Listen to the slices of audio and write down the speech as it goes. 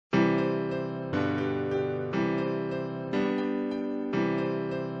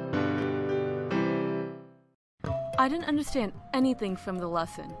I didn't understand anything from the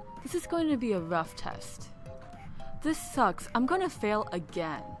lesson. This is going to be a rough test. This sucks. I'm going to fail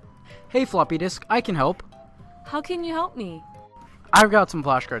again. Hey floppy disk, I can help. How can you help me? I've got some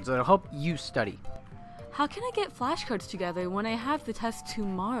flashcards that'll help you study. How can I get flashcards together when I have the test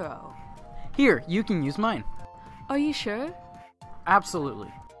tomorrow? Here, you can use mine. Are you sure?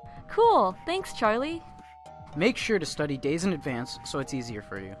 Absolutely. Cool. Thanks, Charlie. Make sure to study days in advance so it's easier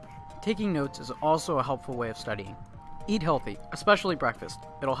for you. Taking notes is also a helpful way of studying. Eat healthy, especially breakfast.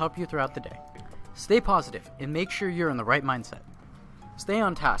 It'll help you throughout the day. Stay positive and make sure you're in the right mindset. Stay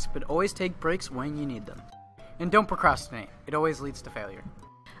on task, but always take breaks when you need them. And don't procrastinate. It always leads to failure.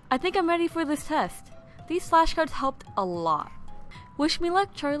 I think I'm ready for this test. These flashcards helped a lot. Wish me luck,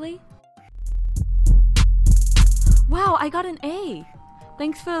 Charlie. Wow, I got an A!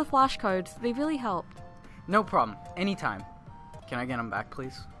 Thanks for the flashcards. They really helped. No problem. Anytime. Can I get them back,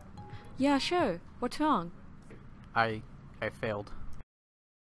 please? Yeah, sure. What's wrong? I failed.